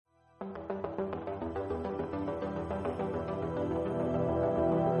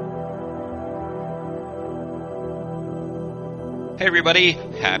Hey everybody,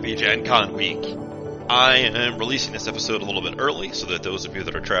 happy Gen Con week. I am releasing this episode a little bit early so that those of you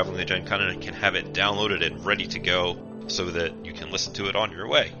that are traveling to Gen Con can have it downloaded and ready to go so that you can listen to it on your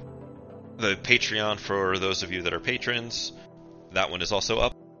way. The Patreon for those of you that are patrons, that one is also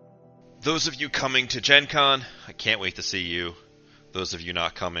up. Those of you coming to Gen Con, I can't wait to see you. Those of you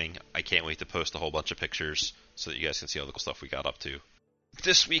not coming, I can't wait to post a whole bunch of pictures so that you guys can see all the cool stuff we got up to.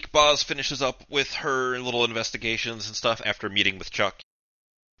 This week, Boz finishes up with her little investigations and stuff after meeting with Chuck,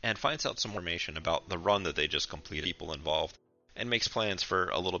 and finds out some more information about the run that they just completed, people involved, and makes plans for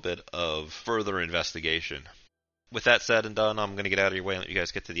a little bit of further investigation. With that said and done, I'm going to get out of your way and let you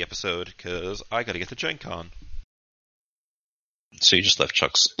guys get to the episode, because I got to get to Gen Con. So you just left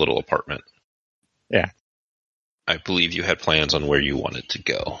Chuck's little apartment. Yeah. I believe you had plans on where you wanted to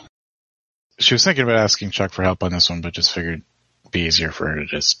go. She was thinking about asking Chuck for help on this one, but just figured it'd be easier for her to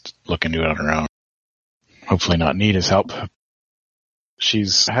just look into it on her own. Hopefully not need his help.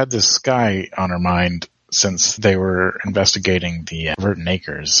 She's had this guy on her mind since they were investigating the Verdant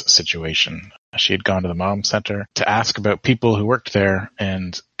Acres situation. She had gone to the Mom Center to ask about people who worked there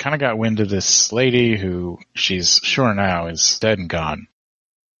and kind of got wind of this lady who she's sure now is dead and gone.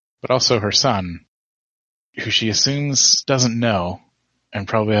 But also her son, who she assumes doesn't know and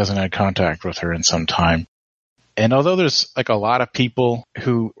probably hasn't had contact with her in some time. And although there's like a lot of people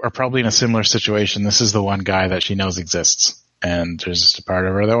who are probably in a similar situation, this is the one guy that she knows exists. And there's just a part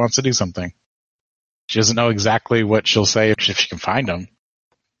of her that wants to do something. She doesn't know exactly what she'll say if she can find him,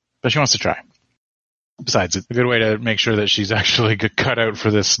 but she wants to try. Besides, it's a good way to make sure that she's actually cut out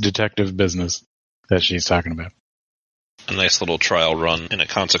for this detective business that she's talking about. A nice little trial run in a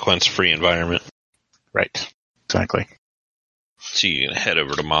consequence-free environment. Right. Exactly. So you can head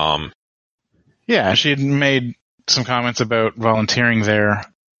over to Mom. Yeah, she had made some comments about volunteering there.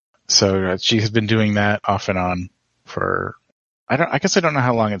 So she has been doing that off and on for... I guess I don't know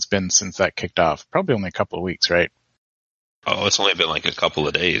how long it's been since that kicked off. Probably only a couple of weeks, right? Oh, it's only been like a couple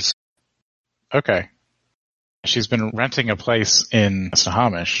of days. Okay. She's been renting a place in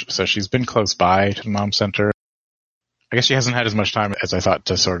Snohomish, so she's been close by to the Mom Center. I guess she hasn't had as much time as I thought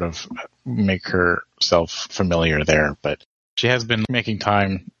to sort of make herself familiar there, but she has been making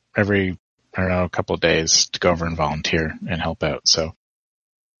time every, a couple of days to go over and volunteer and help out. So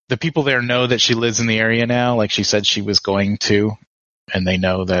the people there know that she lives in the area now, like she said she was going to, and they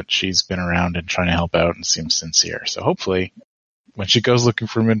know that she's been around and trying to help out and seems sincere. So hopefully when she goes looking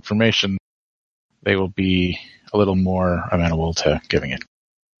for information, they will be a little more amenable to giving it.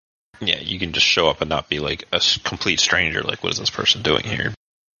 Yeah, you can just show up and not be like a complete stranger, like what is this person doing here?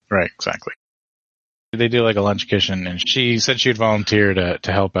 Right, exactly. They do like a lunch kitchen, and she said she'd volunteer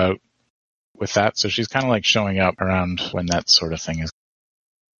to help out with that, so she's kind of like showing up around when that sort of thing is.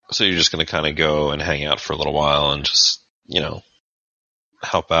 So you're just going to kind of go and hang out for a little while and just,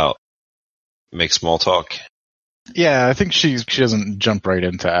 help out, make small talk. Yeah, I think she doesn't jump right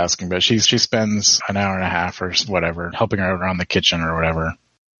into asking, but she spends an hour and a half or whatever helping her around the kitchen or whatever,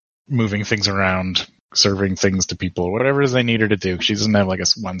 moving things around, serving things to people, whatever it is they need her to do. She doesn't have like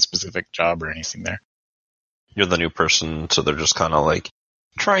one specific job or anything there. You're the new person, so they're just kind of like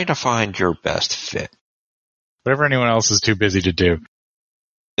trying to find your best fit. Whatever anyone else is too busy to do.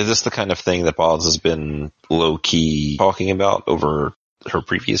 Is this the kind of thing that Boz has been low-key talking about over her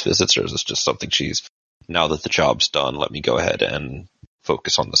previous visits, or is this just something she's, now that the job's done, let me go ahead and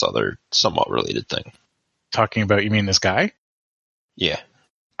focus on this other somewhat related thing? Talking about, you mean this guy? Yeah.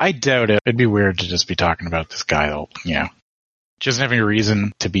 I doubt it. It'd be weird to just be talking about this guy, though. Yeah. She doesn't have any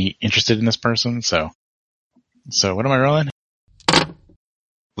reason to be interested in this person, so what am I rolling?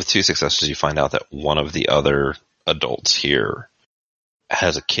 With 2 successes, you find out that one of the other adults here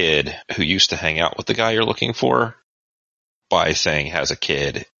has a kid who used to hang out with the guy you're looking for. By saying has a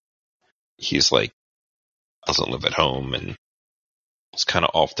kid, he's like, doesn't live at home and is kind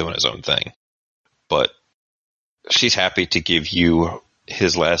of off doing his own thing. But she's happy to give you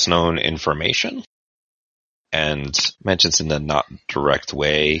his last known information and mentions in a not direct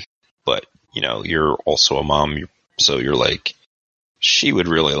way, but you're also a mom, so you're like, she would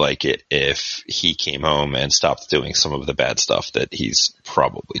really like it if he came home and stopped doing some of the bad stuff that he's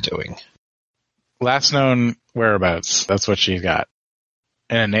probably doing. Last known whereabouts. That's what she's got.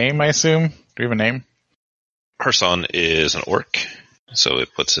 And a name, I assume? Do we have a name? Her son is an orc, so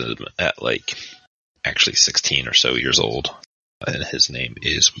it puts him at actually 16 or so years old. And his name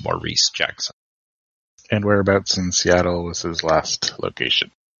is Maurice Jackson. And whereabouts in Seattle was his last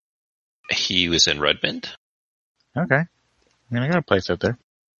location? He was in Redmond. Okay. I got a place out there.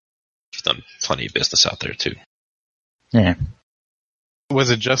 He's done plenty of business out there, too. Yeah. Was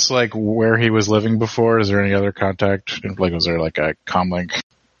it just like where he was living before? Is there any other contact? Like, was there like a comlink?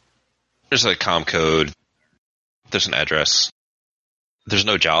 There's a comm code. There's an address. There's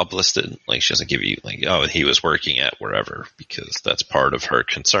no job listed. Like, she doesn't give you, like, oh, he was working at wherever, because that's part of her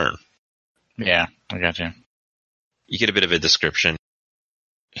concern. Yeah, I got you. You get a bit of a description.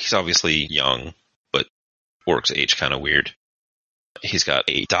 He's obviously young, but works age kind of weird. He's got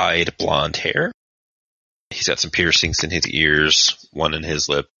a dyed blonde hair. He's got some piercings in his ears, one in his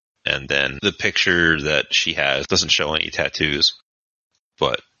lip, and then the picture that she has doesn't show any tattoos,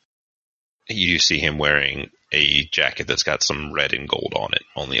 but you do see him wearing a jacket that's got some red and gold on it,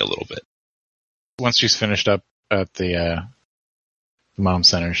 only a little bit. Once she's finished up at the mom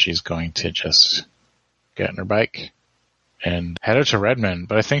center, she's going to just get on her bike and head out to Redmond.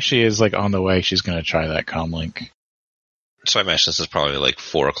 But I think she is like on the way. She's going to try that comlink. So I imagine this is probably like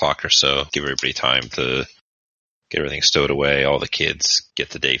 4 o'clock or so. Give everybody time to get everything stowed away, all the kids, get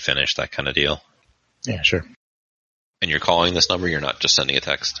the day finished, that kind of deal. Yeah, sure. And you're calling this number? You're not just sending a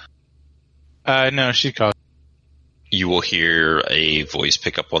text? No, she called. You will hear a voice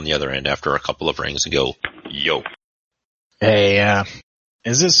pick up on the other end after a couple of rings and go, yo. Hey,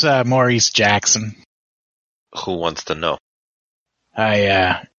 is this Maurice Jackson? Who wants to know?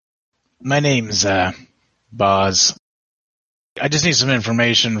 My name's Boz. I just need some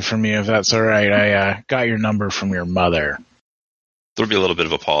information from you, if that's all right. I got your number from your mother. There'll be a little bit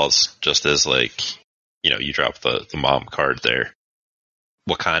of a pause, just as, like, you drop the mom card there.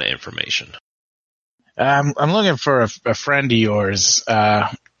 What kind of information? I'm looking for a friend of yours.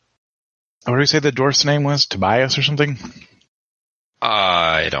 What do we say the dwarf's name was? Tobias or something?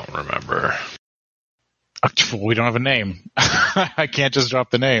 I don't remember. We don't have a name. I can't just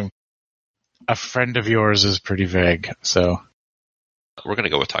drop the name. A friend of yours is pretty vague, so... We're going to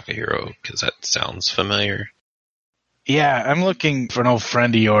go with Takahiro, because that sounds familiar. Yeah, I'm looking for an old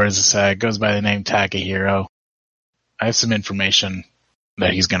friend of yours. Goes by the name Takahiro. I have some information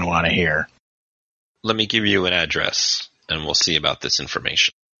that he's going to want to hear. Let me give you an address, and we'll see about this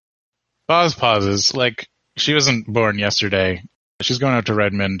information. Boz pauses. Like, she wasn't born yesterday. She's going out to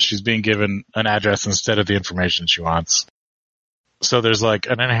Redmond. She's being given an address instead of the information she wants. So there's, like,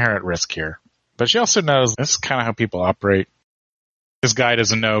 an inherent risk here. But she also knows this is kind of how people operate. This guy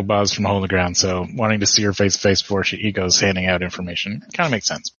doesn't know Boz from hole in the ground, so wanting to see her face to face before she goes handing out information kind of makes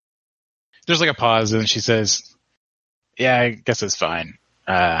sense. There's, like, a pause, and she says, yeah, I guess it's fine.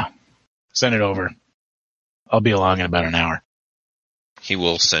 Send it over. I'll be along in about an hour. He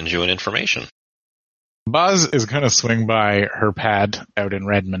will send you an information. Boz is going to swing by her pad out in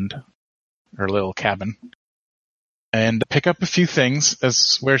Redmond, her little cabin, and pick up a few things.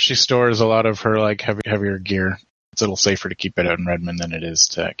 That's where she stores a lot of her like heavier gear. It's a little safer to keep it out in Redmond than it is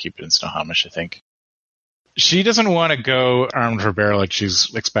to keep it in Snohomish, I think. She doesn't want to go armed for bear like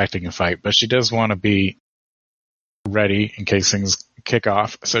she's expecting a fight, but she does want to be ready in case things kick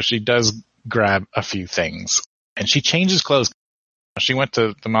off. So she does grab a few things. And she changes clothes. She went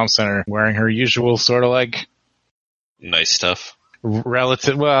to the mom center wearing her usual sort of like... nice stuff.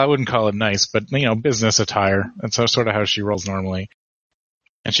 Relative, well, I wouldn't call it nice, but, business attire. That's sort of how she rolls normally.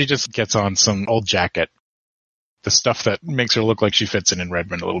 And she just gets on some old jacket. The stuff that makes her look like she fits in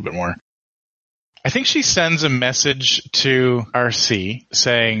Redmond a little bit more. I think she sends a message to RC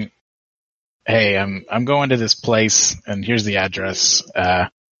saying, hey, I'm going to this place, and here's the address.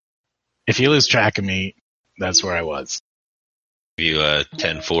 If you lose track of me, that's where I was. Give you a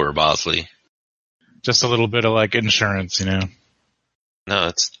 10-4 Bosley. Just a little bit of, like, insurance, No,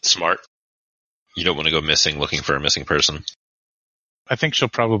 it's smart. You don't want to go missing looking for a missing person. I think she'll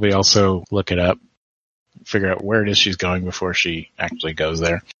probably also look it up, figure out where it is she's going before she actually goes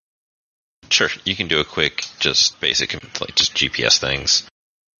there. Sure, you can do a quick, just basic, like, just GPS things.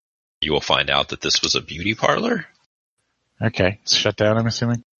 You will find out that this was a beauty parlor. Okay, it's shut down, I'm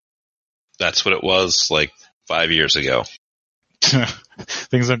assuming? That's what it was, like, 5 years ago.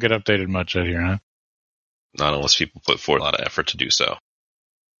 Things don't get updated much out here, huh? Not unless people put forth a lot of effort to do so.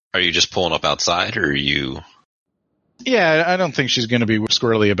 Are you just pulling up outside, or are you... Yeah, I don't think she's going to be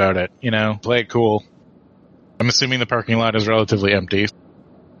squirrely about it, Play it cool. I'm assuming the parking lot is relatively empty.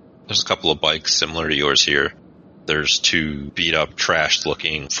 There's a couple of bikes similar to yours here. There's 2 beat-up,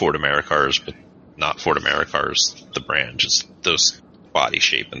 trashed-looking Ford Americars, but not Ford Americars, the brand, just those body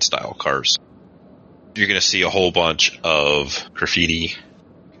shape and style cars. You're going to see a whole bunch of graffiti.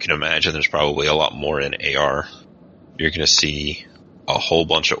 You can imagine there's probably a lot more in AR. You're going to see a whole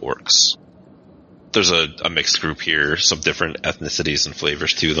bunch of orcs. There's a mixed group here, some different ethnicities and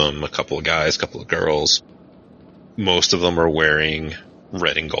flavors to them, a couple of guys, a couple of girls. Most of them are wearing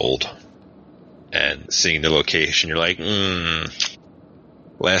red and gold. And seeing the location, you're like,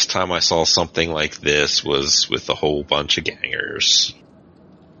 Last time I saw something like this was with a whole bunch of gangers.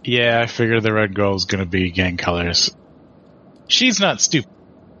 Yeah, I figured the red girl was going to be gang colors. She's not stupid.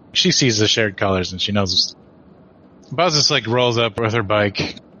 She sees the shared colors and she knows. Buzz just like rolls up with her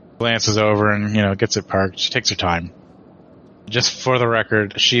bike, glances over and, gets it parked. She takes her time. Just for the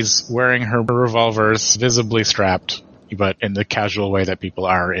record, she's wearing her revolvers visibly strapped, but in the casual way that people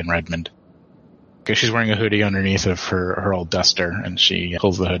are in Redmond. Okay, she's wearing a hoodie underneath of her old duster, and she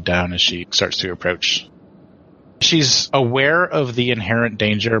pulls the hood down as she starts to approach. She's aware of the inherent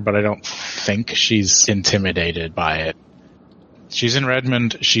danger, but I don't think she's intimidated by it. She's in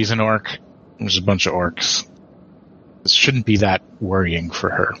Redmond, she's an orc, there's a bunch of orcs. It shouldn't be that worrying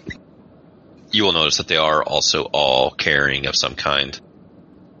for her. You will notice that they are also all carrying of some kind.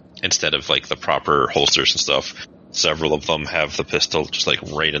 Instead of like the proper holsters and stuff, several of them have the pistol just like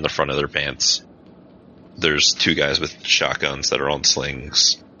right in the front of their pants. There's 2 guys with shotguns that are on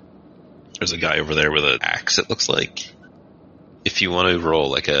slings. There's a guy over there with an axe, it looks like. If you want to roll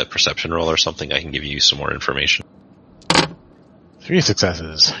like a perception roll or something, I can give you some more information. 3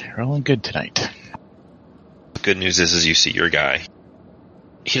 successes. You're rolling good tonight. The good news is you see your guy.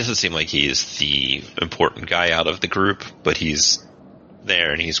 He doesn't seem like he is the important guy out of the group, but he's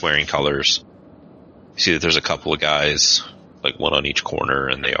there and he's wearing colors. You see that there's a couple of guys, like one on each corner,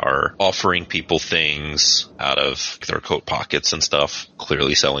 and they are offering people things out of their coat pockets and stuff,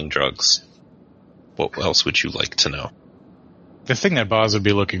 clearly selling drugs. What else would you like to know? The thing that Boz would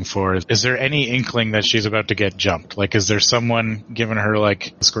be looking for is there any inkling that she's about to get jumped? Like, is there someone giving her,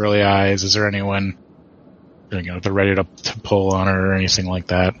 like, squirrely eyes? Is there anyone, they're ready to pull on her or anything like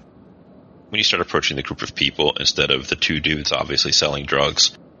that? When you start approaching the group of people, instead of the 2 dudes obviously selling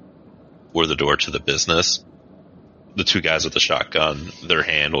drugs or the door to the business, the 2 guys with the shotgun, their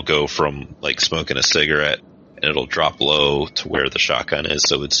hand will go from, like, smoking a cigarette, and it'll drop low to where the shotgun is,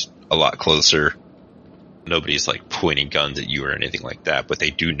 so it's a lot closer. Nobody's, like, pointing guns at you or anything like that, but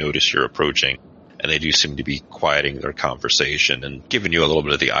they do notice you're approaching, and they do seem to be quieting their conversation and giving you a little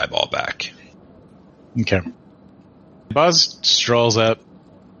bit of the eyeball back. Okay. Buzz strolls up.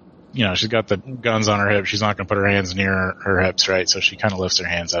 She's got the guns on her hip. She's not going to put her hands near her hips, right? So she kind of lifts her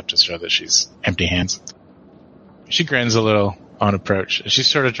hands up to show that she's empty hands. She grins a little on approach. She's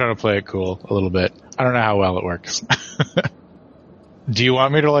sort of trying to play it cool a little bit. I don't know how well it works. Do you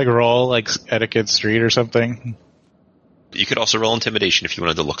want me to, like, roll, like, Etiquette Street or something? You could also roll Intimidation if you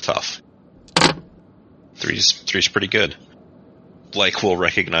wanted to look tough. Three's pretty good. Like will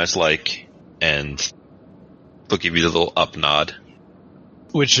recognize like, and they'll give you the little up nod.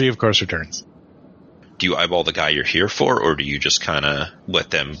 Which she, of course, returns. Do you eyeball the guy you're here for, or do you just kind of let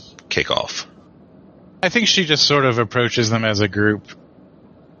them kick off? I think she just sort of approaches them as a group.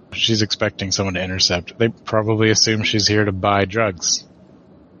 She's expecting someone to intercept. They probably assume she's here to buy drugs.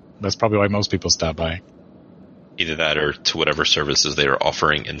 That's probably why most people stop by. Either that or to whatever services they are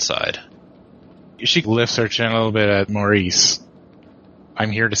offering inside. She lifts her chin a little bit at Maurice.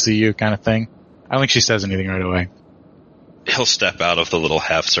 I'm here to see you kind of thing. I don't think she says anything right away. He'll step out of the little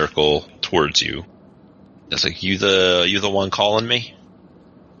half circle towards you. It's like, you the one calling me?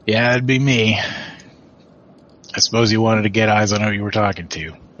 Yeah, it'd be me. I suppose you wanted to get eyes on who you were talking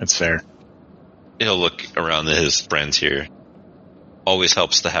to. That's fair. He'll look around at his friends here. Always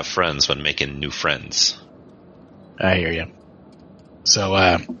helps to have friends when making new friends. I hear you.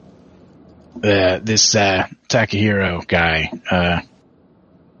 So, this Takahiro guy,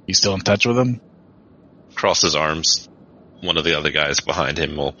 you still in touch with him? Cross his arms. One of the other guys behind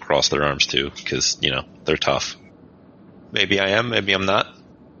him will cross their arms too, because, they're tough. Maybe I am, maybe I'm not.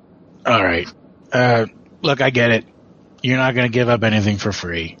 Alright. Look, I get it. You're not going to give up anything for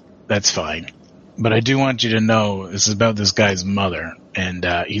free. That's fine. But I do want you to know this is about this guy's mother, and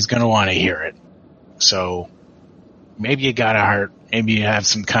he's going to want to hear it. So, maybe you got a heart, maybe you have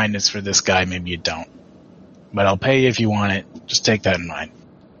some kindness for this guy, maybe you don't. But I'll pay you if you want it. Just take that in mind.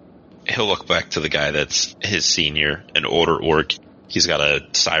 He'll look back to the guy that's his senior, an older orc. He's got a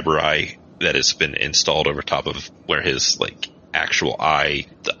cyber eye that has been installed over top of where his, actual eye,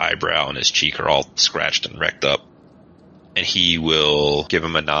 the eyebrow and his cheek are all scratched and wrecked up. And he will give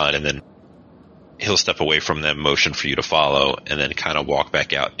him a nod, and then he'll step away from them, motion for you to follow, and then kind of walk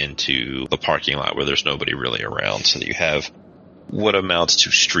back out into the parking lot where there's nobody really around, so that you have what amounts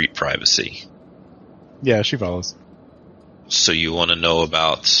to street privacy. Yeah, she follows. So you want to know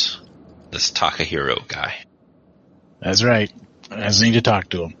about this Takahiro guy? That's right. I just need to talk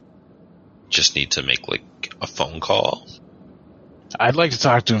to him. Just need to make, a phone call? I'd like to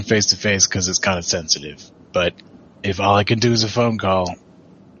talk to him face to face because it's kind of sensitive. But if all I can do is a phone call,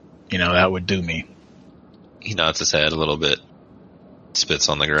 that would do me. He nods his head a little bit. spits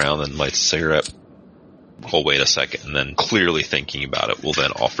on the ground and lights a cigarette. He'll wait a second, and then clearly thinking about it, will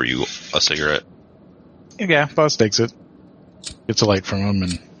then offer you a cigarette. Yeah, Buzz takes it. Gets a light from him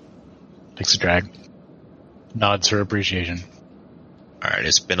and takes a drag. Nods her appreciation. Alright,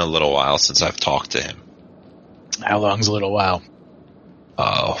 it's been a little while since I've talked to him. How long's a little while?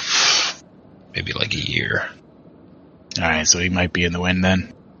 Oh, maybe like a year. Alright, so he might be in the wind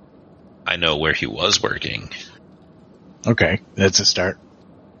then. I know where he was working. Okay, that's a start.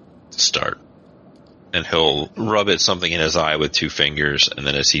 And he'll rub it something in his eye with 2 fingers, and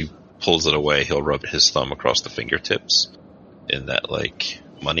then as he pulls it away, he'll rub his thumb across the fingertips in that, like,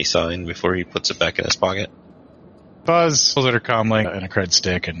 money sign before he puts it back in his pocket. Buzz pulls at her calmly and a cred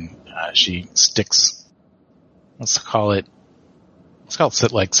stick, and she sticks, let's call it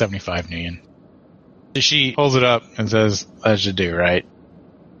like 75 million. She pulls it up and says, that should do, right?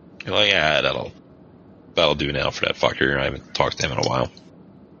 You're like, yeah, that'll do now for that fucker. I haven't talked to him in a while.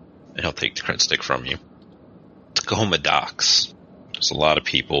 And he'll take the cred stick from you. Tacoma Docks. There's a lot of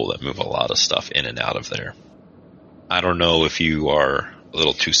people that move a lot of stuff in and out of there. I don't know if you are a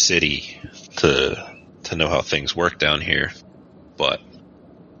little too city to know how things work down here, but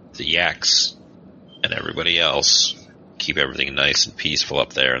the Yaks and everybody else keep everything nice and peaceful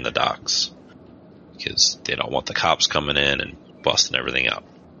up there in the docks because they don't want the cops coming in and busting everything up.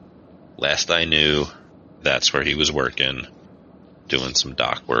 Last I knew, that's where he was working, doing some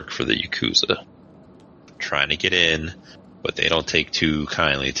dock work for the Yakuza. Trying to get in, but they don't take too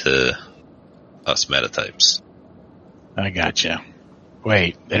kindly to us metatypes. I gotcha.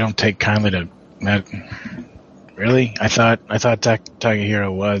 Wait, they don't take kindly to Really? I thought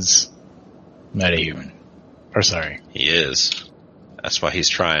Takahiro was metahuman. Or sorry. He is. That's why he's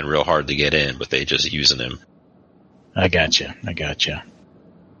trying real hard to get in, but they just using him. I gotcha.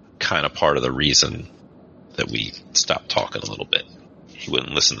 Kind of part of the reason that we stopped talking a little bit. He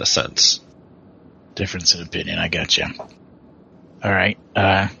wouldn't listen to sense. Difference in opinion, I gotcha. Alright,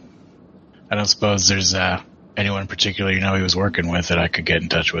 I don't suppose there's anyone in particular you know he was working with that I could get in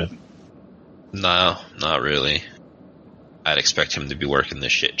touch with? No, not really. I'd expect him to be working the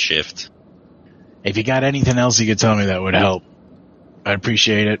shit shift. If you got anything else you could tell me that would help, I'd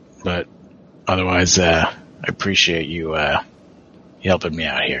appreciate it, but otherwise, I appreciate you helping me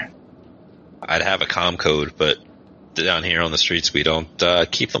out here. I'd have a comm code, but down here on the streets we don't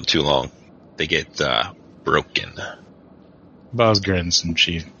keep them too long. They get broken. Buzz grins and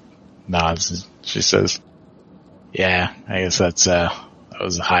she nods. She says, yeah, I guess that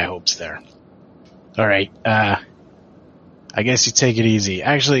was high hopes there. Alright, I guess you take it easy.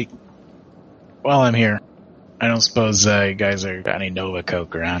 Actually, while I'm here, I don't suppose you guys are got any Nova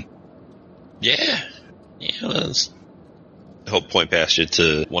Coke around? Yeah, he'll point past you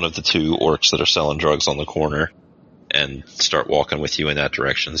to one of the 2 orcs that are selling drugs on the corner and start walking with you in that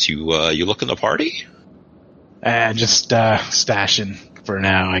direction. So you looking to party? Just stashing for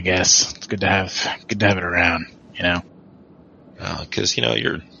now, I guess. It's good to have it around, you know. Because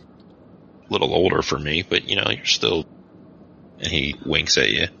you're a little older for me, but you're still. And he winks at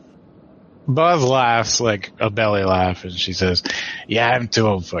you. Buzz laughs like a belly laugh, and she says, "Yeah, I'm too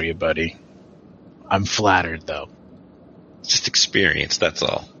old for you, buddy. I'm flattered, though. Just experience, that's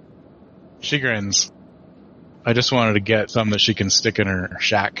all." She grins. I just wanted to get something that she can stick in her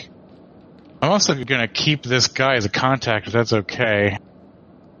shack. I'm also going to keep this guy as a contact, if that's okay.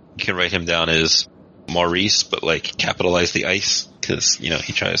 You can write him down as Maurice, but capitalize the ice, because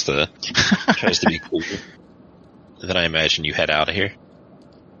he tries to be cool. And then I imagine you head out of here.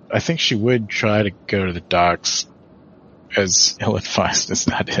 I think she would try to go to the docks, as ill-advised as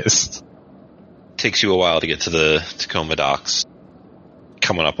that is. Takes you a while to get to the Tacoma Docks.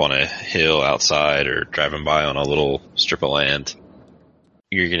 Coming up on a hill outside or driving by on a little strip of land,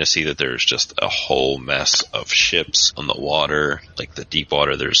 you're going to see that there's just a whole mess of ships on the water. Like the deep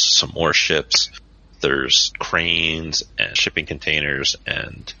water, there's some more ships. There's cranes and shipping containers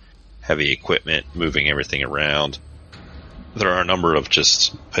and heavy equipment moving everything around. There are a number of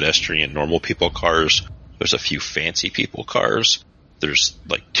just pedestrian, normal people cars. There's a few fancy people cars. There's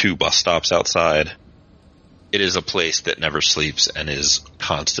 2 bus stops outside. It is a place that never sleeps and is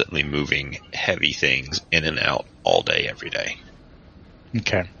constantly moving heavy things in and out all day, every day.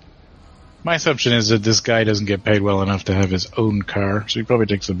 Okay. My assumption is that this guy doesn't get paid well enough to have his own car, so he probably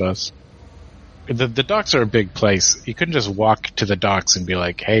takes the bus. The docks are a big place. You couldn't just walk to the docks and be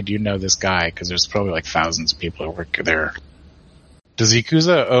like, hey, do you know this guy? Because there's probably thousands of people who work there. Does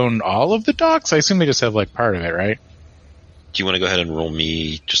Yakuza own all of the docks? I assume they just have part of it, right? Do you want to go ahead and roll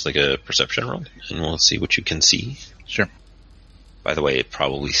me just a perception roll? And we'll see what you can see. Sure. By the way, it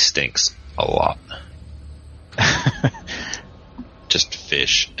probably stinks a lot. Just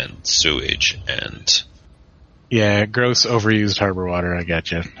fish and sewage and... Yeah, gross, overused harbor water, I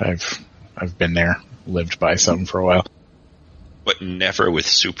get you. I've been there, lived by something for a while. But never with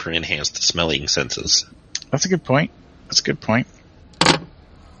super enhanced smelling senses. That's a good point.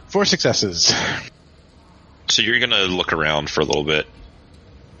 4 successes. So you're going to look around for a little bit.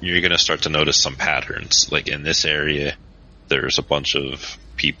 You're going to start to notice some patterns. Like in this area, there's a bunch of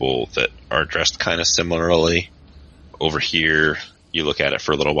people that are dressed kind of similarly. Over here, you look at it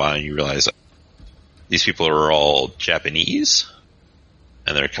for a little while and you realize these people are all Japanese.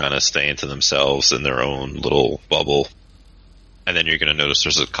 And they're kind of staying to themselves in their own little bubble. And then you're going to notice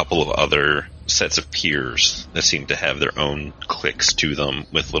there's a couple of other sets of piers that seem to have their own cliques to them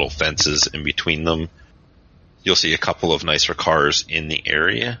with little fences in between them. You'll see a couple of nicer cars in the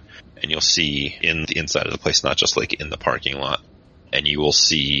area, and you'll see in the inside of the place, not just like in the parking lot. And you will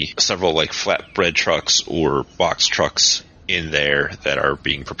see several like flatbread trucks or box trucks in there that are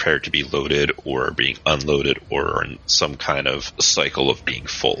being prepared to be loaded or being unloaded or are in some kind of cycle of being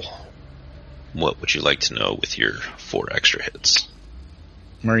full. What would you like to know with your 4 extra hits?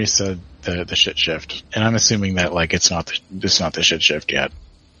 Murray said the shit shift, and I'm assuming that like it's not the shit shift yet.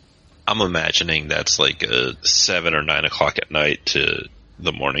 I'm imagining that's like a 7 or 9 o'clock at night to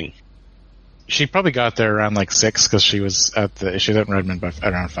the morning. She probably got there around like 6 because she was at Redmond by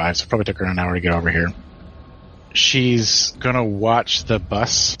around 5, so it probably took her an hour to get over here. She's gonna watch the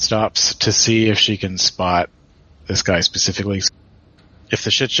bus stops to see if she can spot this guy specifically. If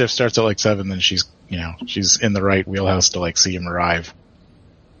the shit shift starts at like 7, then she's in the right wheelhouse to like see him arrive.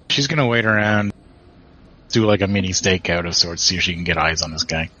 She's gonna wait around, do like a mini stakeout of sorts, see if she can get eyes on this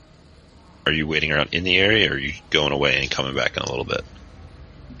guy. Are you waiting around in the area, or are you going away and coming back in a little bit?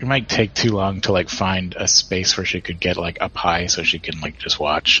 It might take too long to like find a space where she could get like up high so she can like just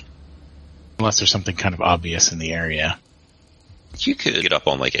watch. Unless there's something kind of obvious in the area. You could get up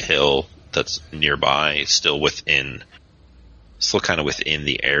on like a hill that's nearby, still kind of within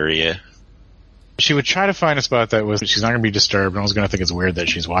the area. She would try to find a spot that she's not going to be disturbed. No one's going to think it's weird that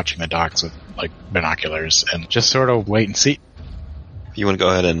she's watching the docks with like binoculars and just sort of wait and see. You want to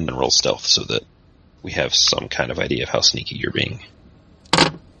go ahead and roll stealth so that we have some kind of idea of how sneaky you're being.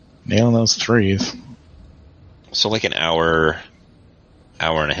 Nailing those 3s. So like an hour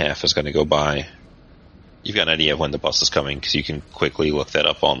and a half is going to go by. You've got an idea of when the bus is coming because you can quickly look that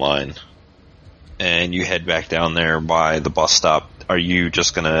up online. And you head back down there by the bus stop. Are you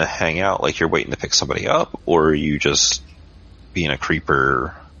just going to hang out like you're waiting to pick somebody up, or are you just being a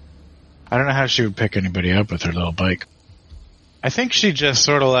creeper? I don't know how she would pick anybody up with her little bike. I think she just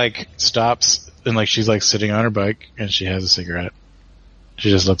sort of like stops and like she's like sitting on her bike and she has a cigarette.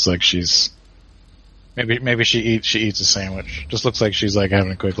 She just looks like she's maybe she eats a sandwich. Just looks like she's like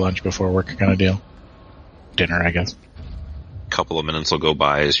having a quick lunch before work kind of deal. Dinner, I guess. A couple of minutes will go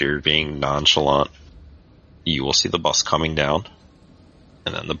by as you're being nonchalant. You will see the bus coming down,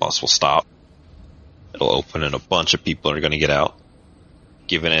 and then the bus will stop. It'll open and a bunch of people are going to get out.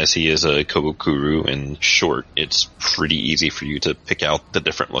 Given as he is a Kogokuru and short, it's pretty easy for you to pick out the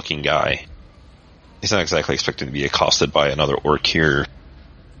different looking guy. He's not exactly expecting to be accosted by another orc here.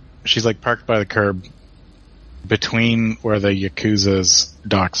 She's like parked by the curb between where the Yakuza's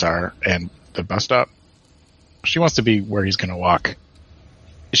docks are and the bus stop. She wants to be where he's going to walk.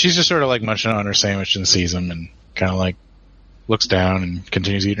 She's just sort of like munching on her sandwich and sees him and kind of like looks down and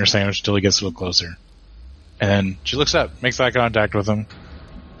continues eating her sandwich until he gets a little closer. And then she looks up, makes eye contact with him,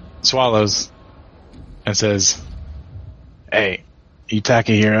 swallows, and says, "Hey, you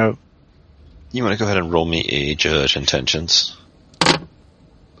Takahiro?" You want to go ahead and roll me a judge intentions.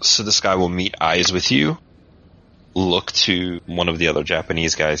 So this guy will meet eyes with you, look to one of the other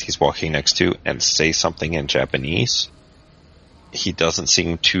Japanese guys he's walking next to, and say something in Japanese. He doesn't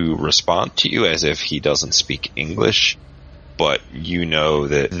seem to respond to you as if he doesn't speak English, but you know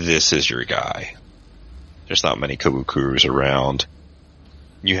that this is your guy. There's not many Kobukurus around.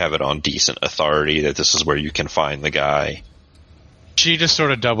 You have it on decent authority that this is where you can find the guy. She just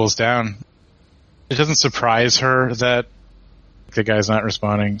sort of doubles down. It doesn't surprise her that the guy's not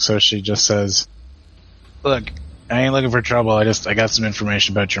responding, so she just says, "Look, I ain't looking for trouble. I got some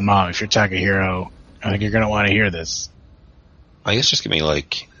information about your mom. If you're Takahiro, I think you're going to want to hear this." I guess just give me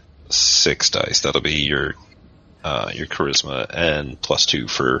like 6 dice. That'll be your charisma and +2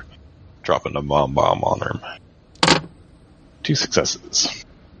 for dropping a mom bomb on her. 2 successes.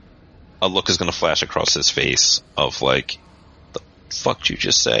 A look is going to flash across his face of like, the fuck did you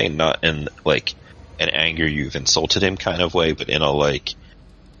just say? Not in like an anger you've insulted him kind of way, but in a like,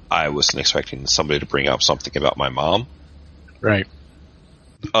 I wasn't expecting somebody to bring up something about my mom. Right.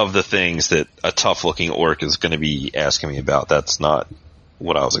 Of the things that a tough looking orc is going to be asking me about, that's not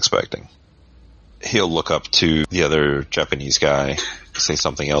what I was expecting. He'll look up to the other Japanese guy, say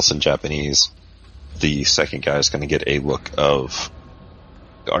something else in Japanese. The second guy is going to get a look of,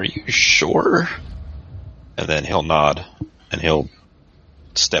 "Are you sure?" And then he'll nod, and he'll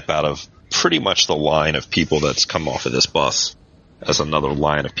step out of pretty much the line of people that's come off of this bus as another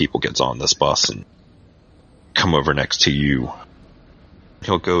line of people gets on this bus and come over next to you.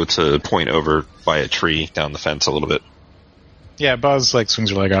 He'll go to point over by a tree down the fence a little bit. Yeah, Buzz swings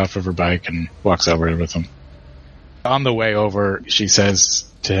her leg off of her bike and walks over with him. On the way over, she says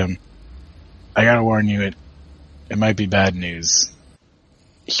to him, "I gotta warn you, it might be bad news."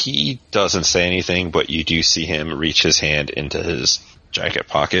 He doesn't say anything, but you do see him reach his hand into his jacket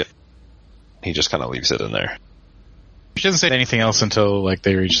pocket. He just kind of leaves it in there. She doesn't say anything else until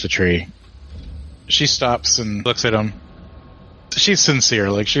they reach the tree. She stops and looks at him. She's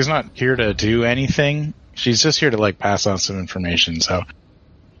sincere. She's not here to do anything. She's just here to pass on some information. So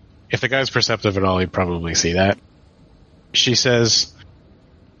if the guy's perceptive at all, he'd probably see that. She says,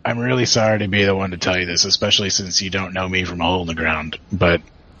 "I'm really sorry to be the one to tell you this, especially since you don't know me from a hole in the ground, but..."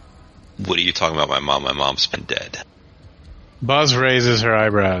 "What are you talking about, my mom? My mom's been dead." Buzz raises her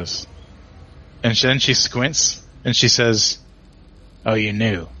eyebrows. And then she squints, and she says, "Oh, you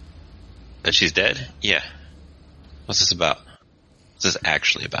knew." "That she's dead? Yeah. What's this about? What's this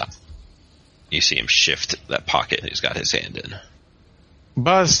actually about?" You see him shift that pocket he's got his hand in.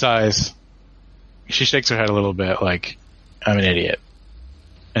 Buzz sighs. She shakes her head a little bit "I'm an idiot."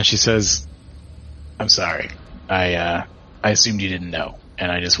 And she says, "I'm sorry. I assumed you didn't know,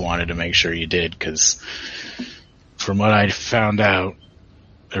 and I just wanted to make sure you did, because from what I found out,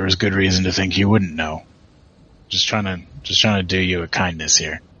 there was good reason to think you wouldn't know. Just trying to do you a kindness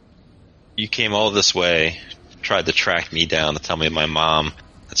here." "You came all this way, tried to track me down to tell me my mom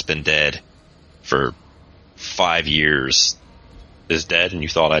that's been dead for 5 years is dead, and you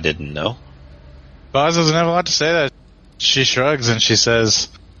thought I didn't know?" Buzz doesn't have a lot to say that. She shrugs and she says,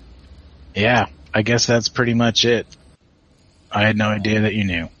 "Yeah, I guess that's pretty much it. I had no idea that you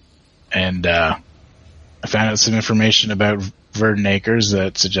knew. And I found out some information about Verdant Acres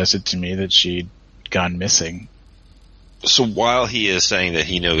that suggested to me that she'd gone missing." So while he is saying that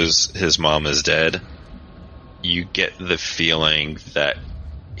he knows his mom is dead, you get the feeling that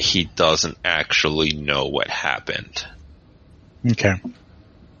he doesn't actually know what happened. Okay.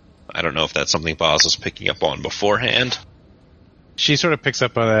 I don't know if that's something Boz was picking up on beforehand. She sort of picks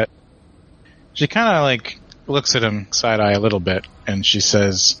up on that. She kind of looks at him side-eye a little bit, and she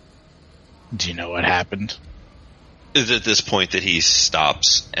says, "Do you know what happened?" Is it at this point that he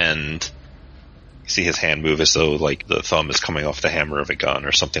stops and you see his hand move as though the thumb is coming off the hammer of a gun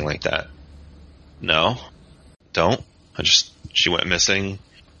or something like that? "No, don't. She went missing,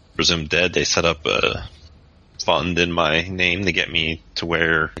 presumed dead. They set up a fund in my name to get me to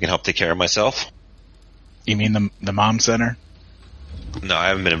where I can help take care of myself." "You mean the mom center?" "No, I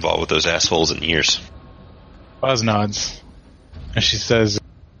haven't been involved with those assholes in years." Buzz nods, and she says,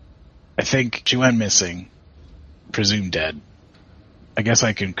 "I think she went missing, presumed dead. I guess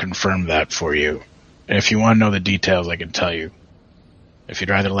I can confirm that for you. And if you want to know the details, I can tell you. If you'd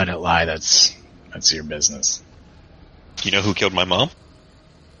rather let it lie, that's your business." "You know who killed my mom?"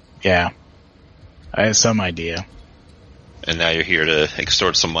 "Yeah, I have some idea." "And now you're here to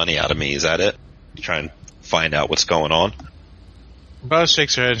extort some money out of me, is that it? You try and find out what's going on?" Buzz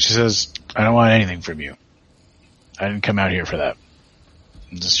shakes her head and she says, "I don't want anything from you. I didn't come out here for that.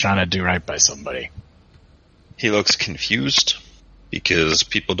 I'm just trying to do right by somebody." He looks confused, because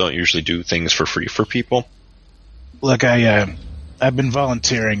people don't usually do things for free for people. "Look, I've been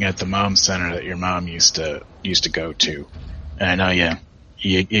volunteering at the mom center that your mom used to go to. And I know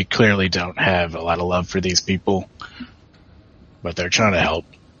you clearly don't have a lot of love for these people, but they're trying to help,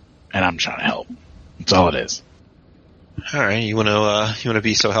 and I'm trying to help. That's all it is." All right, you want to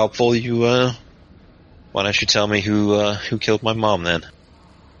be so helpful? Why don't you tell me who killed my mom then?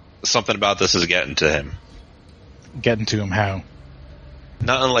 Something about this is getting to him. Getting to him how?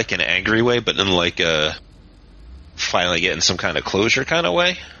 Not in an angry way, but in a finally getting some kind of closure kind of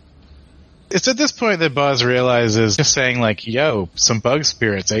way. It's at this point that Buzz realizes just saying "yo, some bug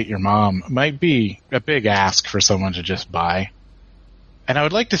spirits ate your mom" might be a big ask for someone to just buy. And I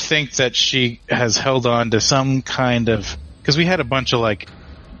would like to think that she has held on to some kind of... Because we had a bunch of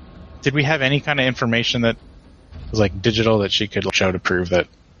did we have any kind of information that was digital that she could show to prove that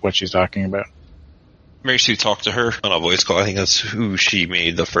what she's talking about? Mary Sue talked to her on a voice call. I think that's who she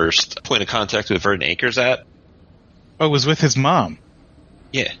made the first point of contact with Verdant Acres at. Oh, it was with his mom?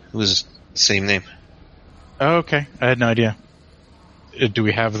 Yeah, it was the same name. Oh, okay. I had no idea. Do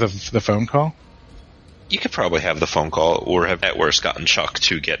we have the phone call? You could probably have the phone call, or have at worst gotten Chuck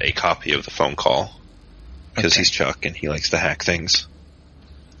to get a copy of the phone call. Because he's Chuck and he likes to hack things.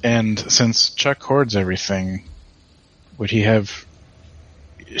 And since Chuck hoards everything, would he have...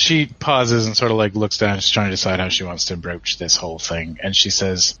 She pauses and sort of like looks down, just trying to decide how she wants to broach this whole thing. And she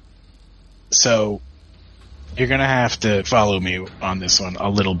says, so, you're going to have to follow me on this one a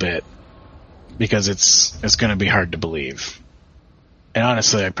little bit. Because it's going to be hard to believe. And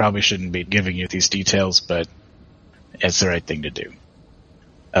honestly, I probably shouldn't be giving you these details, but it's the right thing to do.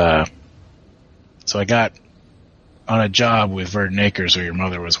 So I got on a job with Verdant Acres where your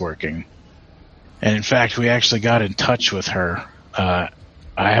mother was working. And in fact, we actually got in touch with her. I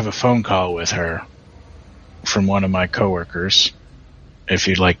have a phone call with her from one of my coworkers, if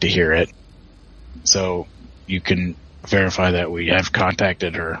you'd like to hear it. So you can verify that we have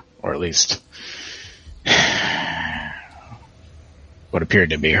contacted her, or at least what appeared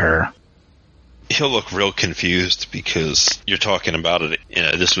to be her. He'll look real confused because you're talking about it,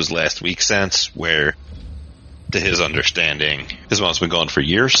 this was last week's sense, where, to his understanding, his mom's been gone for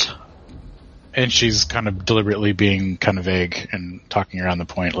years. And she's kind of deliberately being kind of vague and talking around the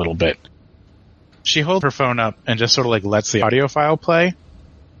point a little bit. She holds her phone up and just sort of like lets the audio file play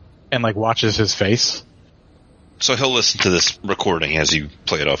and like watches his face. So he'll listen to this recording as you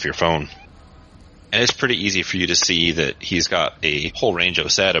play it off your phone. And it's pretty easy for you to see that he's got a whole range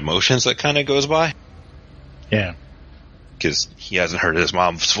of sad emotions that kind of goes by. Yeah. Because he hasn't heard his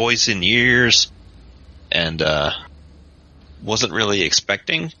mom's voice in years. And wasn't really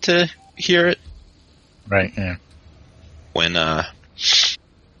expecting to hear it. Right, yeah. When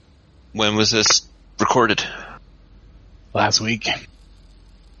was this recorded? Last week.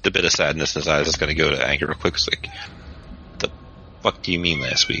 The bit of sadness in his eyes is going to go to anger real quick. It's like, the fuck do you mean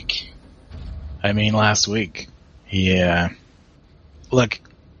last week? I mean, last week. Yeah. Look,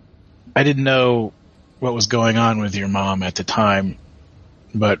 I didn't know what was going on with your mom at the time,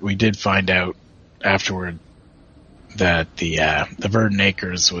 but we did find out afterward that the Verdant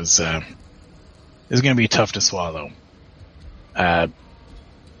Acres was going to be tough to swallow.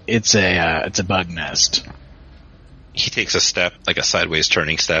 It's a bug nest. He takes a step, like a sideways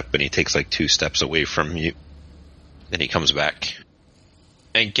turning step, and he takes like 2 steps away from you. Then he comes back.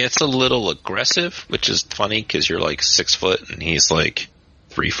 And gets a little aggressive, which is funny because you're like 6 foot and he's like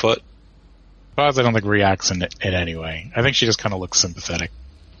 3 foot. Paz, I don't think reacts in any way. I think she just kind of looks sympathetic.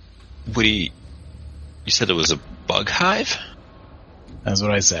 You said it was a bug hive? That's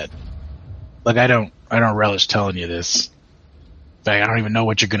what I said. Look, I don't relish telling you this. In fact, I don't even know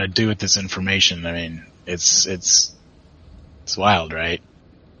what you're gonna do with this information. I mean, it's wild, right?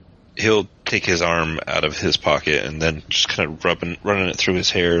 He'll take his arm out of his pocket and then just kind of running it through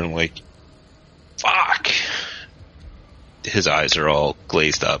his hair and like, fuck. His eyes are all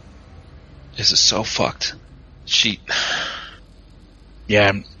glazed up. This is so fucked. Yeah,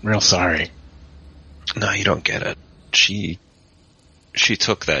 I'm real sorry. No, you don't get it. She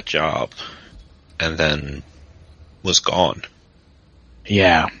took that job and then was gone.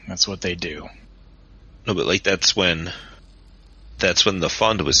 Yeah, that's what they do. No, but like that's when the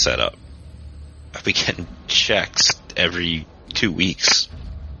fund was set up. I've been getting checks every 2 weeks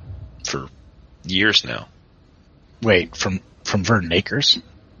for years now. Wait, from Verdant Acres?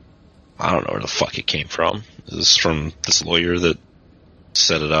 I don't know where the fuck it came from. This is from this lawyer that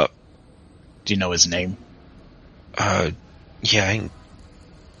set it up. Do you know his name? Yeah. You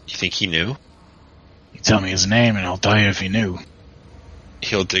think he knew? You tell me his name and I'll tell you if he knew.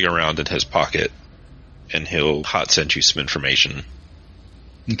 He'll dig around in his pocket and he'll hot send you some information.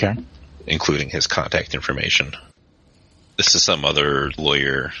 Okay. Including his contact information. This is some other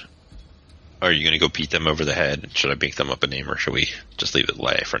lawyer. Are you going to go beat them over the head? Should I make them up a name or should we just leave it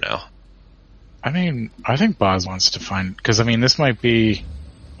lay for now? I mean, I think Boz wants to find... Because, I mean, this might be,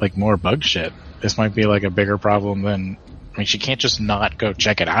 like, more bug shit. This might be, like, a bigger problem than... I mean, she can't just not go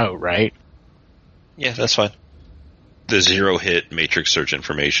check it out, right? Yeah, that's fine. The 0-hit matrix search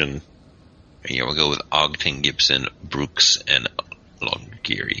information. Yeah, we'll go with Ogden, Gibson, Brooks, and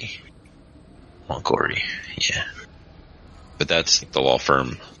Longoria. Yeah. But that's the law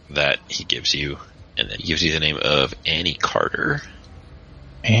firm that he gives you. And then he gives you the name of Annie Carter.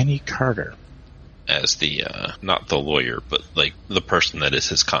 Annie Carter. As the, not the lawyer, but like the person that is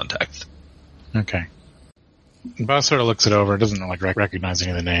his contact. Okay. Boss sort of looks it over, doesn't like recognize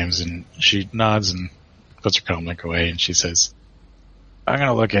any of the names, and she nods and puts her comic away, and she says, I'm going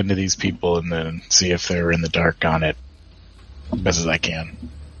to look into these people and then see if they're in the dark on it as best as I can.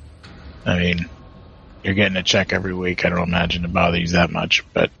 I mean, you're getting a check every week. I don't imagine it bothers you that much,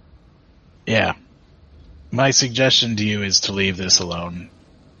 but yeah. My suggestion to you is to leave this alone.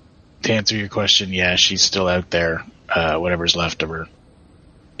 To answer your question, yeah, she's still out there, whatever's left of her.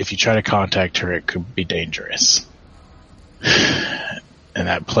 If you try to contact her, it could be dangerous. And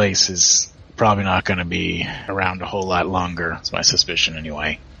that place is probably not going to be around a whole lot longer. It's my suspicion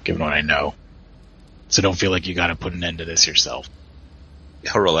anyway, given what I know. So don't feel like you got to put an end to this yourself.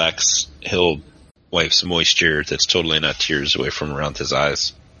 He'll relax. He'll wipe some moisture that's totally not tears away from around his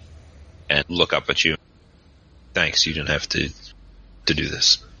eyes. And look up at you. Thanks, you didn't have to do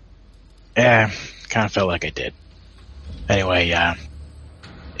this. Yeah, kind of felt like I did. Anyway,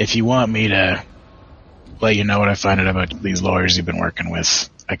 if you want me to let you know what I find out about these lawyers you've been working with,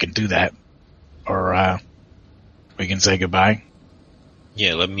 I can do that. Or, we can say goodbye.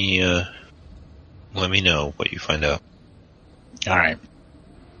 Yeah, let me know what you find out. Alright.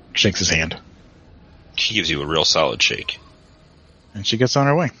 Shakes his hand. She gives you a real solid shake. And she gets on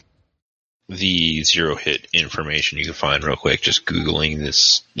her way. The zero-hit information you can find real quick, just Googling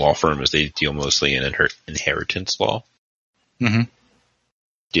this law firm, as they deal mostly in inheritance law. Mm-hmm.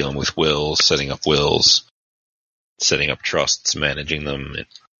 Dealing with wills, setting up trusts, managing them.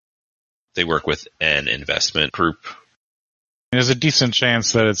 They work with an investment group. There's a decent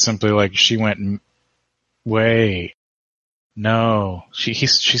chance that it's simply like she went way. No, he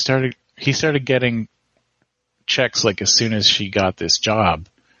started getting checks like as soon as she got this job.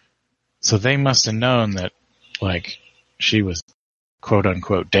 So they must have known that, like, she was quote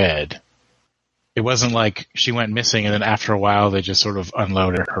unquote dead. It wasn't like she went missing and then after a while they just sort of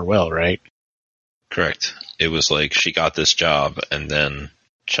unloaded her will, right? Correct. It was like she got this job and then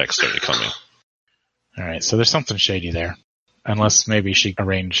checks started coming. Alright, so there's something shady there. Unless maybe she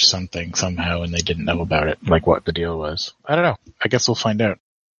arranged something somehow and they didn't know about it, like what the deal was. I don't know. I guess we'll find out.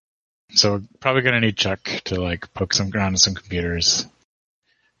 So we're probably going to need Chuck to, like, poke some around in some computers.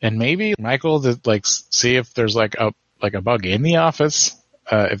 And maybe Michael to, like, see if there's, like a bug in the office,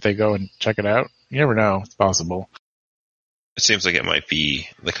 if they go and check it out. You never know. It's possible. It seems like it might be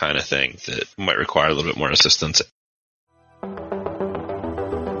the kind of thing that might require a little bit more assistance.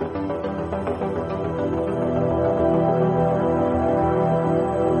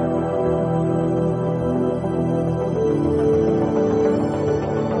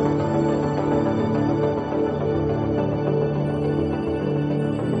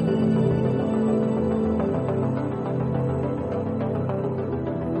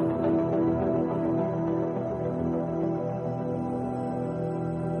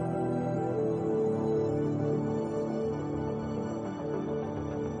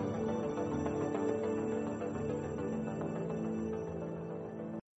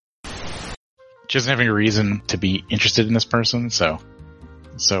 She doesn't have any reason to be interested in this person, so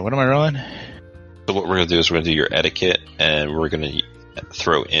what am I rolling? So what we're going to do is we're going to do your etiquette, and we're going to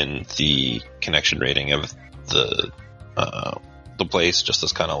throw in the connection rating of the place, just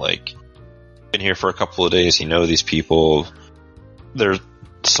as kind of like, been here for a couple of days, you know these people, they're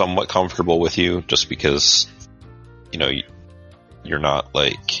somewhat comfortable with you, just because, you know, you're not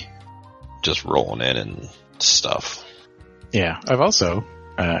like just rolling in and stuff. Yeah, I've also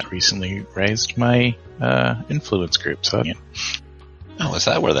recently raised my influence group, so Oh, is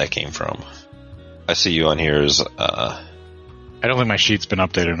that where that came from? I see you on here as I don't think my sheet's been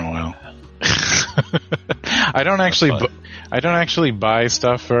updated in a while. I don't actually buy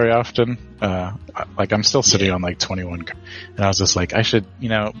stuff very often. Like, I'm still sitting on like 21, and I was just like, I should, you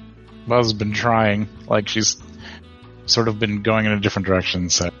know, Buzz has been trying, like, she's sort of been going in a different direction,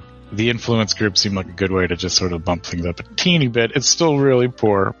 so the influence group seemed like a good way to just sort of bump things up a teeny bit. It's still really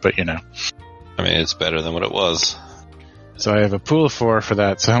poor, but you know. I mean, it's better than what it was. So I have a pool of 4 for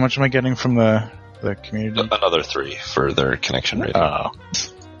that. So how much am I getting from the community? Another 3 for their connection rating. Oh.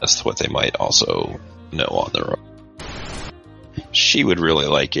 That's what they might also know on their own. She would really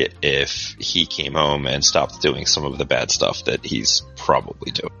like it if he came home and stopped doing some of the bad stuff that he's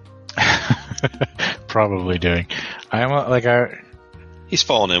probably doing. Probably doing. He's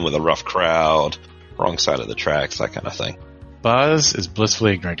fallen in with a rough crowd, wrong side of the tracks, that kind of thing. Buzz is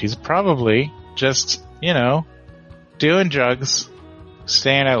blissfully ignorant. He's probably just, you know, doing drugs,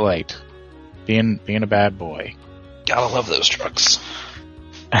 staying out late, being a bad boy. Gotta love those drugs.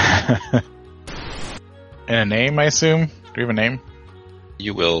 And a name, I assume? Do we have a name?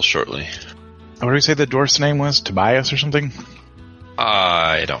 You will shortly. What did we say the dwarf's name was? Tobias or something?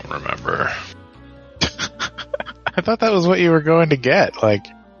 I don't remember. I thought that was what you were going to get. Like,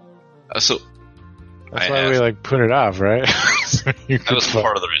 so that's why we like put it off, right? So that was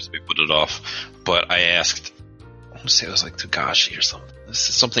part of the reason we put it off. But I asked, I want to say it was like Togashi or something. This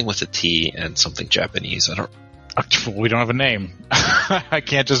is something with a T and something Japanese. I don't. We don't have a name. I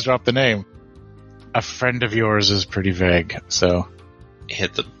can't just drop the name. A friend of yours is pretty vague, so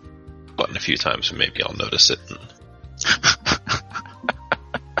Hit the button a few times, and maybe I'll notice it.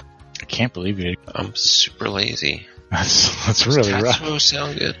 I can't believe you. I'm super lazy. That's really rough. Tatsuo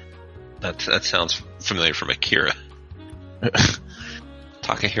sound good. That sounds familiar from Akira.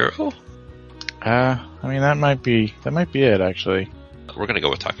 Takahiro? I mean, that might be it, actually. We're gonna go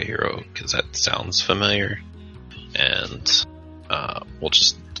with Takahiro because that sounds familiar, and we'll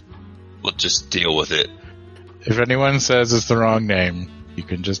just deal with it. If anyone says it's the wrong name, you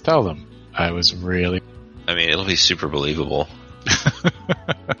can just tell them. I was really... I mean, it'll be super believable.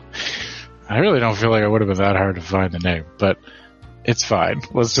 I really don't feel like I would have been that hard to find the name, but it's fine.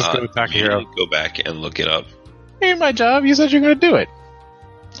 Let's just go with Takahiro. Go back and look it up. Hey, my job. You said you're going to do it.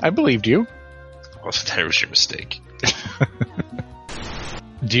 I believed you. Well, that was your mistake.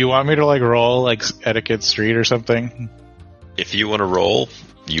 Do you want me to roll Etiquette Street or something? If you want to roll,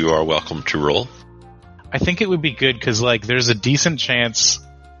 you are welcome to roll. I think it would be good because there's a decent chance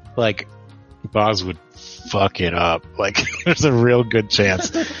Boz would fuck it up. There's a real good chance.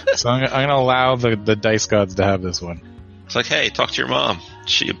 So I'm gonna allow the dice gods to have this one. It's like, hey, talk to your mom.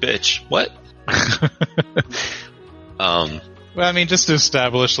 She a bitch. What? Well, I mean, just to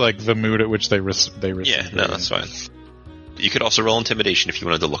establish the mood at which they Yeah, no, that's fine. You could also roll intimidation if you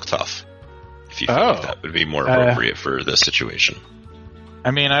wanted to look tough. If you feel like that would be more appropriate for this situation.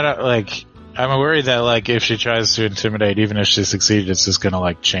 I mean, I don't I'm worried that if she tries to intimidate, even if she succeeds, it's just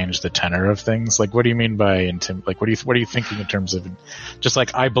gonna change the tenor of things. What do you mean by what are you thinking in terms of just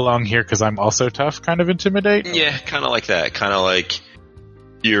I belong here because I'm also tough kind of intimidate? Yeah, kind of like that. Kind of like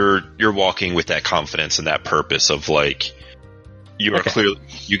you're walking with that confidence and that purpose of you are clearly,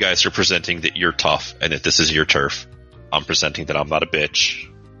 you guys are presenting that you're tough and that this is your turf. I'm presenting that I'm not a bitch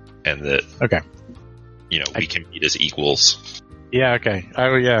and that we can meet as equals. Yeah, okay.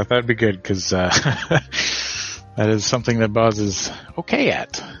 Yeah, that'd be good, because that is something that Boz is okay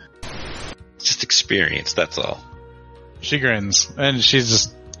at. It's just experience, that's all. She grins, and she's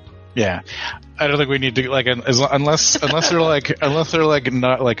just, yeah. I don't think we need to, unless they're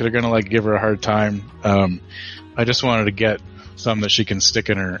not, they're gonna, give her a hard time. I just wanted to get some that she can stick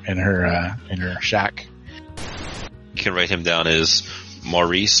in her shack. You can write him down as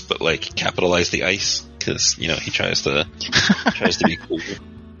Maurice, but, capitalize the ice. Because he tries to be cool,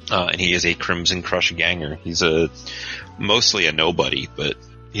 and he is a Crimson Crush ganger. He's mostly a nobody, but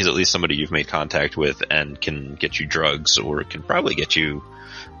he's at least somebody you've made contact with and can get you drugs, or can probably get you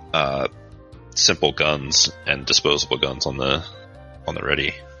simple guns and disposable guns on the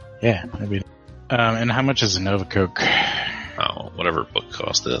ready. Yeah, maybe. And how much is a Nova Coke? Oh, whatever book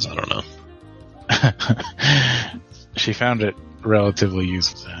cost is, I don't know. She found it relatively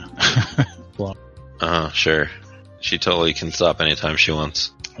used. Sure. She totally can stop anytime she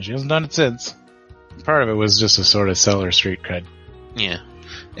wants. She hasn't done it since. Part of it was just to sort of sell her street cred. Yeah.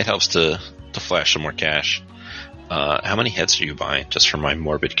 It helps to flash some more cash. How many hits are you buying, just for my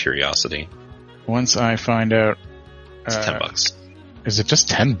morbid curiosity? Once I find out... It's $10. Is it just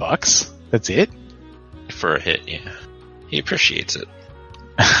 $10? That's it? For a hit, yeah. He appreciates it.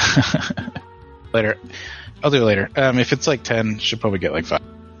 Later. I'll do it later. If it's 10, she'll probably get 5.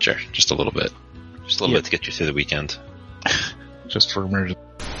 Sure, just a little bit. Just a little bit to get you through the weekend. Just for emergency.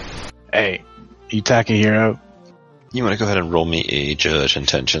 Hey, you Takahiro? You want to go ahead and roll me a Judge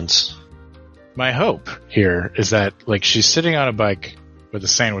Intentions? My hope here is that, she's sitting on a bike with a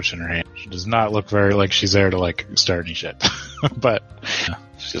sandwich in her hand. She does not look very like she's there to, start any shit. But...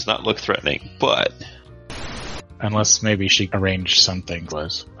 She does not look threatening, but... Unless maybe she arranged something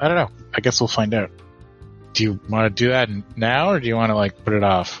close. I don't know. I guess we'll find out. Do you want to do that now, or do you want to, put it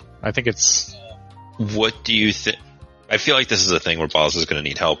off? I think it's... What do you think? I feel like this is a thing where Boz is going to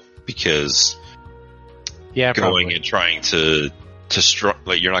need help, because going probably. And trying to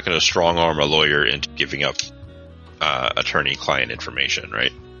you're not going to strong arm a lawyer into giving up attorney-client information,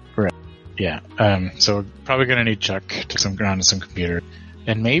 right? Right. Yeah. So we're probably going to need Chuck to some ground to some computer,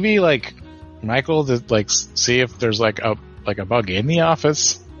 and maybe Michael to see if there's a bug in the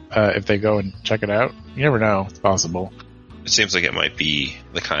office. If they go and check it out, you never know. It's possible. It seems like it might be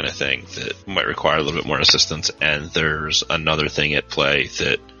the kind of thing that might require a little bit more assistance, and there's another thing at play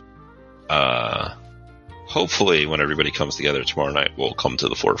that hopefully when everybody comes together tomorrow night will come to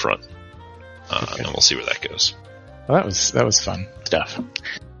the forefront. And we'll see where that goes. Well, that was fun stuff.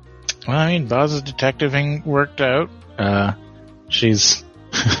 Well, I mean, Boz's detectiving worked out. She's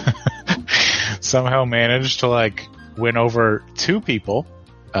somehow managed to win over 2 people,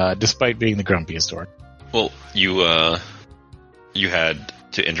 despite being the grumpiest one. Well, you had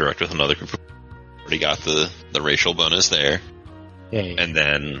to interact with another group. Already got the racial bonus there. Yeah. And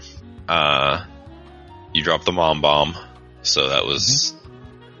then you dropped the mom bomb, so that was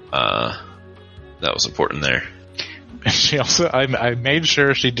That was important there. She also, I made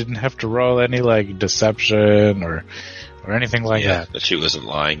sure she didn't have to roll any like deception or anything like that. That she wasn't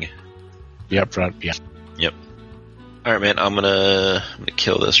lying. Yep, right. Yeah. Yep. All right, man. I'm gonna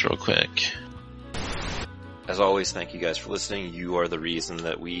kill this real quick. As always, thank you guys for listening. You are the reason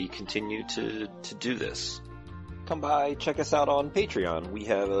that we continue to do this. Come by, check us out on Patreon. We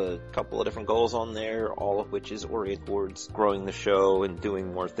have a couple of different goals on there, all of which is oriented towards growing the show and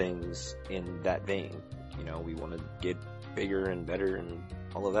doing more things in that vein. You know, we want to get bigger and better and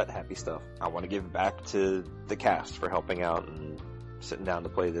all of that happy stuff. I want to give back to the cast for helping out and sitting down to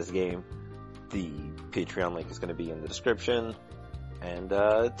play this game. The Patreon link is going to be in the description. And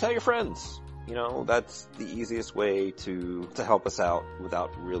tell your friends. You know, that's the easiest way to help us out without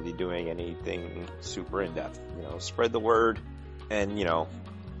really doing anything super in-depth. You know, spread the word. And, you know,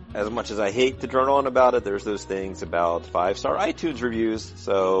 as much as I hate to drone on about it, there's those things about 5-star iTunes reviews,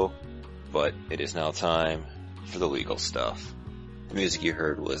 so... But it is now time for the legal stuff. The music you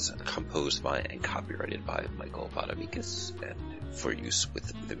heard was composed by and copyrighted by Michael Badamikis and for use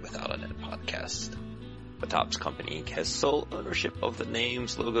with the Without a Net podcast. The Topps Company Inc. has sole ownership of the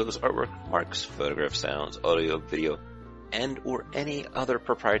names, logos, artwork, marks, photograph, sounds, audio, video, and or any other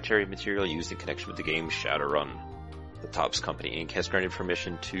proprietary material used in connection with the game Shadowrun. The Topps Company Inc. has granted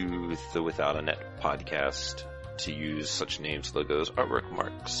permission to the Without a Net podcast to use such names, logos, artwork,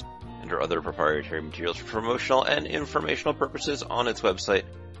 marks, and or other proprietary materials for promotional and informational purposes on its website,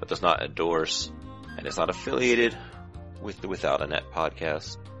 but does not endorse and is not affiliated with the Without a Net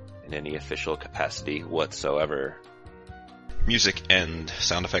podcast in any official capacity whatsoever. Music and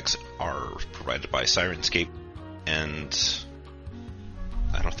sound effects are provided by Sirenscape, and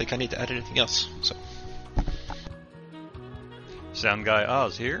I don't think I need to add anything else. So, Sound Guy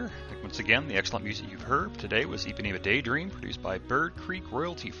Oz here. Once again, the excellent music you've heard today was Ipanema Daydream, produced by Bird Creek,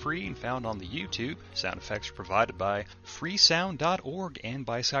 royalty free and found on the YouTube. Sound effects provided by freesound.org and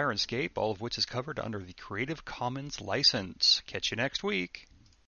by Sirenscape, all of which is covered under the Creative Commons license. Catch you next week.